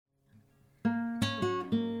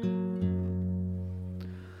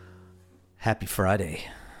Happy Friday.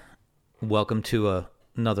 Welcome to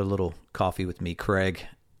another little coffee with me, Craig.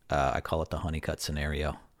 I call it the honeycut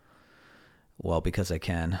scenario. Well, because I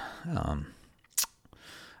can.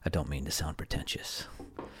 I don't mean to sound pretentious.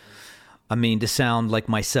 I mean to sound like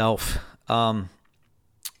myself.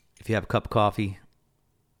 If you have a cup of coffee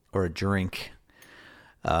or a drink,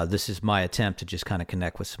 this is my attempt to just kind of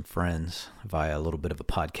connect with some friends via a little bit of a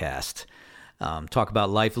podcast. Talk about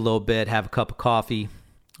life a little bit, have a cup of coffee.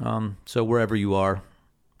 So wherever you are,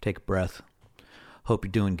 take a breath. Hope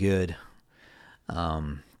you're doing good.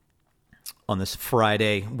 On this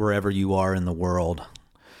Friday, wherever you are in the world.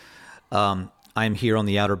 I'm here on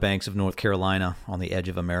the Outer Banks of North Carolina, on the edge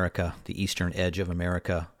of America, the eastern edge of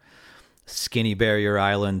America. Skinny Barrier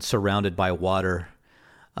Island, surrounded by water.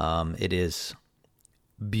 It is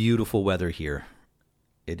beautiful weather here.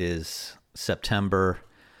 It is September,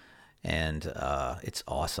 and it's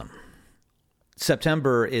awesome.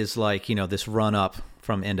 September is like, this run up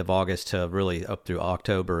from end of August to really up through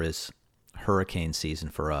October is hurricane season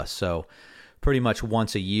for us. So pretty much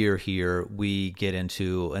once a year here, we get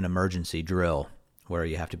into an emergency drill where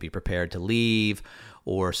you have to be prepared to leave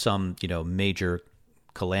or some, major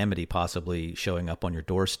calamity possibly showing up on your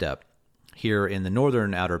doorstep. Here in the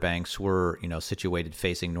northern Outer Banks, we're, situated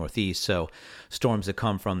facing northeast. So storms that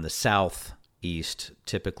come from the southeast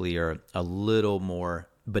typically are a little more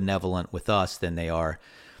benevolent with us than they are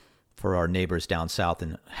for our neighbors down south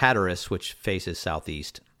in Hatteras, which faces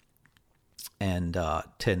southeast, and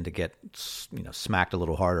tend to get smacked a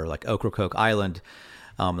little harder. Like Ocracoke Island,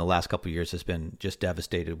 the last couple of years has been just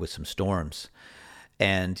devastated with some storms.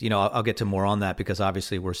 And I'll get to more on that because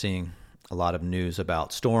obviously we're seeing a lot of news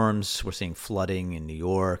about storms. We're seeing flooding in New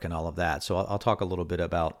York and all of that. So I'll talk a little bit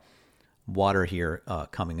about water here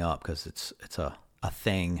coming up because it's a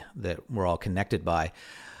thing that we're all connected by.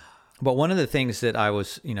 But one of the things that I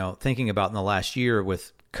was, thinking about in the last year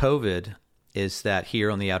with COVID is that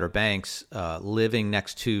here on the Outer Banks, living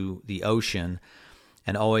next to the ocean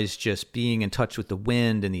and always just being in touch with the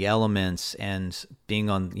wind and the elements and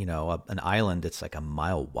being on, an island that's like a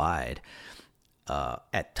mile wide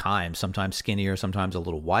at times, sometimes skinnier, sometimes a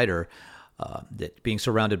little wider, that being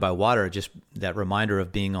surrounded by water, just that reminder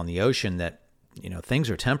of being on the ocean that,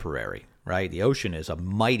 things are temporary. Right? The ocean is a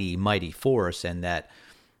mighty, mighty force, and that,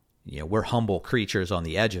 we're humble creatures on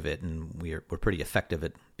the edge of it, and we're pretty effective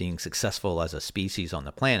at being successful as a species on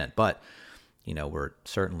the planet. But, we're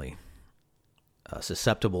certainly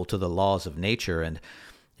susceptible to the laws of nature, and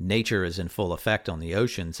nature is in full effect on the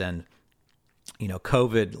oceans. And,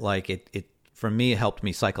 COVID, like it for me, helped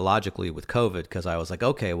me psychologically with COVID because I was like,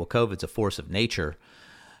 okay, well, COVID's a force of nature,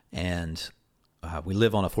 and we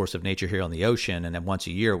live on a force of nature here on the ocean, and then once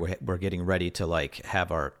a year we're getting ready to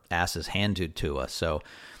have our asses handed to us. So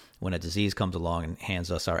when a disease comes along and hands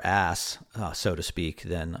us our ass, so to speak,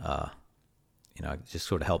 then it just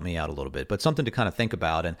sort of helped me out a little bit. But something to kind of think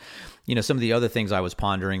about, and some of the other things I was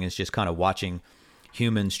pondering is just kind of watching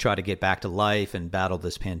humans try to get back to life and battle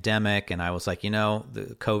this pandemic. And I was like,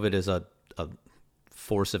 the COVID is a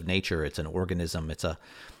force of nature. It's an organism. It's a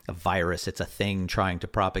virus. It's a thing trying to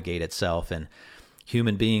propagate itself. And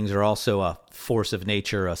human beings are also a force of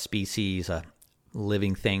nature, a species, a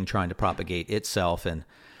living thing trying to propagate itself. And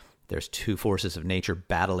there's two forces of nature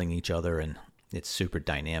battling each other, and it's super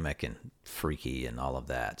dynamic and freaky and all of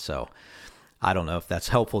that. So I don't know if that's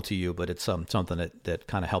helpful to you, but it's something that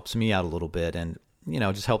kind of helps me out a little bit. And,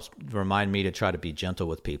 just helps remind me to try to be gentle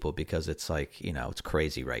with people because it's like, it's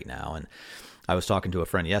crazy right now. And I was talking to a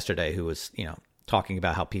friend yesterday who was, talking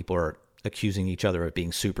about how people are accusing each other of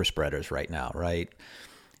being super spreaders right now, right?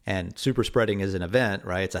 And super spreading is an event,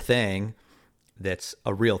 right? It's a thing that's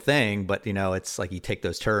a real thing, but, it's like you take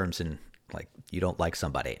those terms and like you don't like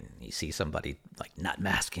somebody and you see somebody like not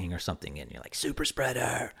masking or something and you're like, super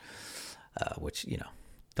spreader, which,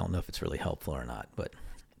 don't know if it's really helpful or not, but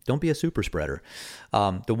don't be a super spreader.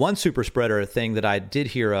 The one super spreader thing that I did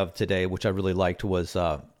hear of today, which I really liked, was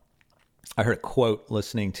I heard a quote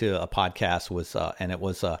listening to a podcast and it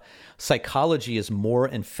was psychology is more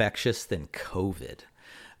infectious than COVID,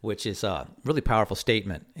 which is a really powerful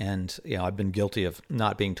statement. And, I've been guilty of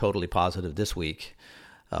not being totally positive this week.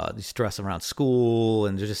 The stress around school,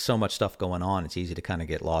 and there's just so much stuff going on. It's easy to kind of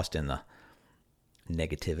get lost in the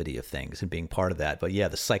negativity of things and being part of that. But yeah,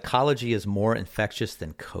 the psychology is more infectious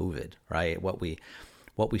than COVID, right? What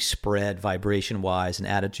we spread vibration wise and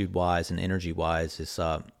attitude wise and energy wise is,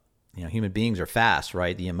 human beings are fast,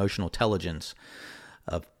 right? The emotional intelligence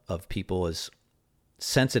of people is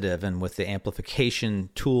sensitive, and with the amplification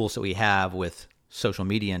tools that we have with social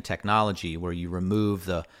media and technology, where you remove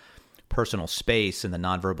the personal space and the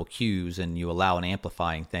nonverbal cues, and you allow an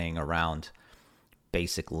amplifying thing around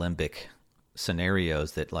basic limbic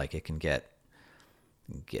scenarios, that like it can get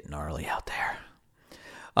gnarly out there.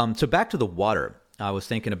 So back to the water. I was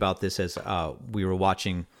thinking about this as we were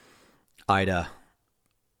watching Ida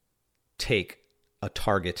take a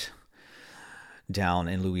target down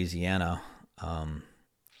in Louisiana,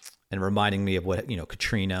 and reminding me of what,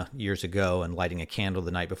 Katrina years ago, and lighting a candle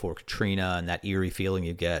the night before Katrina, and that eerie feeling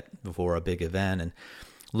you get before a big event, and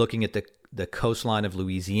looking at the coastline of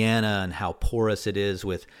Louisiana and how porous it is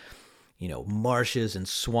with, marshes and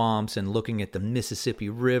swamps, and looking at the Mississippi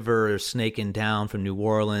River snaking down from New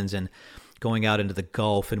Orleans and going out into the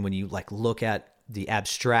Gulf. And when you look at the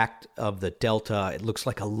abstract of the Delta, it looks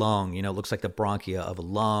like a lung, it looks like the bronchia of a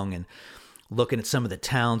lung. And looking at some of the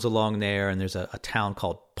towns along there, and there's a town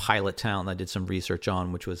called Pilot Town that I did some research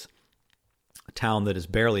on, which was a town that is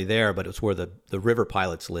barely there, but it's where the river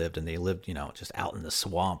pilots lived, and they lived, just out in the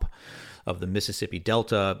swamp of the Mississippi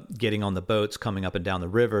Delta, getting on the boats, coming up and down the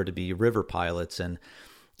river to be river pilots. And,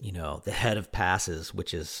 the head of passes,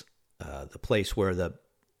 which is the place where the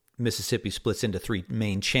Mississippi splits into three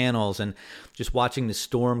main channels, and just watching the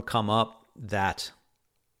storm come up that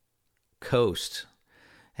coast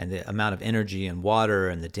and the amount of energy and water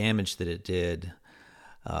and the damage that it did,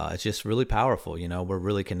 it's just really powerful. We're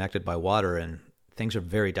really connected by water, and things are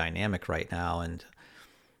very dynamic right now. And,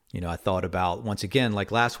 I thought about, once again,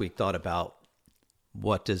 like last week, thought about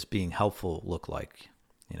what does being helpful look like,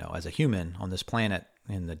 as a human on this planet,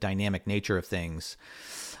 and the dynamic nature of things.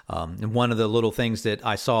 And one of the little things that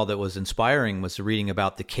I saw that was inspiring was reading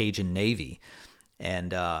about the Cajun Navy.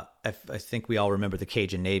 And I think we all remember the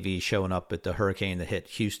Cajun Navy showing up at the hurricane that hit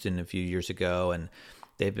Houston a few years ago. And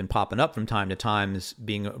they've been popping up from time to time as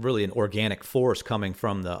being really an organic force coming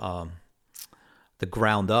from the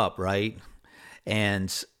ground up, right?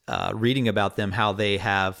 And reading about them, how they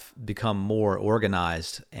have become more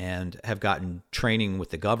organized and have gotten training with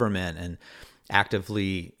the government and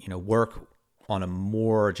actively, work on a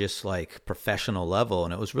more just like professional level.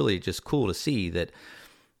 And it was really just cool to see that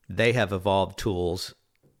they have evolved tools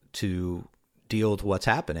to deal with what's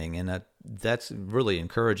happening. And that's really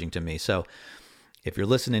encouraging to me. So if you're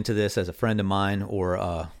listening to this as a friend of mine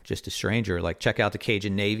or just a stranger, check out the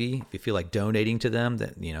Cajun Navy. If you feel like donating to them,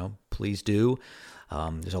 that, please do.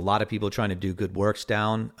 There's a lot of people trying to do good works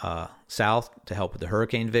down south to help with the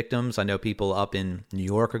hurricane victims. I know people up in New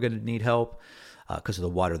York are going to need help because of the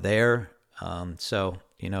water there. So,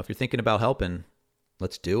 if you're thinking about helping,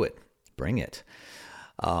 let's do it. Bring it.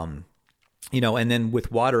 And then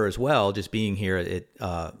with water as well, just being here, it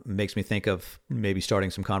makes me think of maybe starting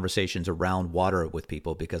some conversations around water with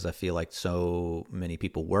people, because I feel like so many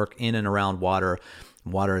people work in and around water.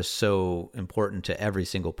 Water is so important to every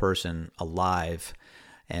single person alive.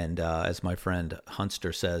 And as my friend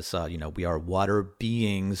Hunster says, we are water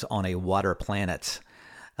beings on a water planet,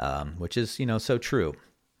 which is, so true.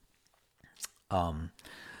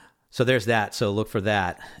 So there's that. So look for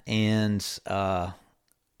that. And,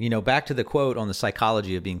 back to the quote on the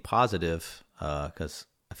psychology of being positive, because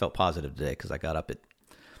I felt positive today because I got up at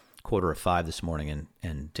 4:45 this morning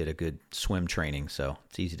and did a good swim training. So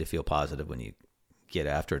it's easy to feel positive when you get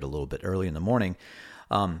after it a little bit early in the morning.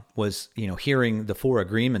 Was, hearing the Four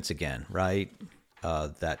Agreements again, right?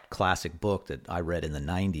 That classic book that I read in the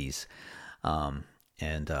 90s.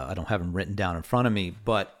 And I don't have them written down in front of me,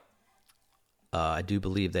 but I do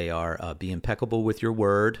believe they are be impeccable with your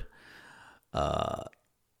word.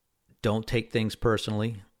 Don't take things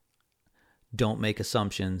personally. Don't make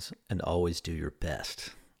assumptions, and always do your best.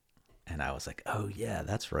 And I was like, oh yeah,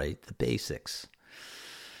 that's right. The basics.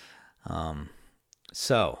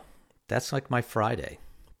 So that's like my Friday.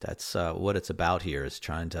 That's what it's about here, is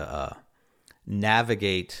trying to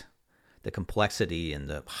navigate the complexity and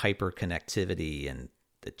the hyperconnectivity and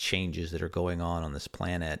the changes that are going on this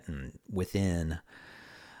planet and within.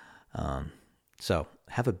 So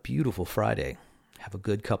have a beautiful Friday. Have a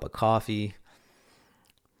good cup of coffee.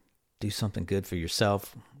 Do something good for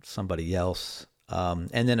yourself, somebody else. And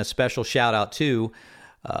then a special shout out to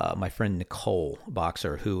my friend Nicole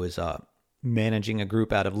Boxer, who is managing a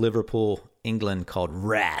group out of Liverpool, England called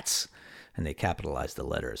Rats, and they capitalized the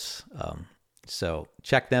letters. So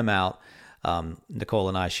check them out. Nicole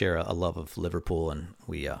and I share a love of Liverpool, and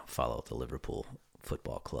we follow the Liverpool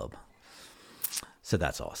Football Club. So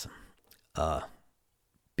that's awesome.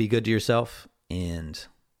 Be good to yourself, and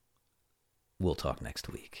we'll talk next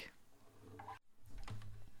week.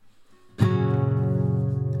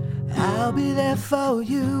 I'll be there for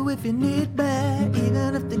you if you need me,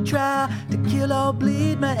 even if they try to kill or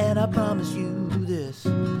bleed me. And I promise you this,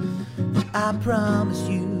 I promise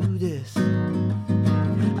you this,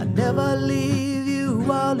 never leave you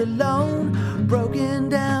all alone, broken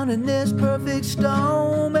down in this perfect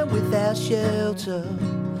storm, and without shelter.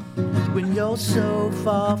 When you're so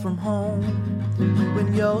far from home,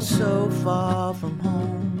 when you're so far from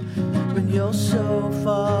home, when you're so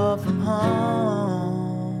far from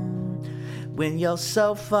home, when you're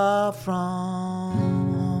so far from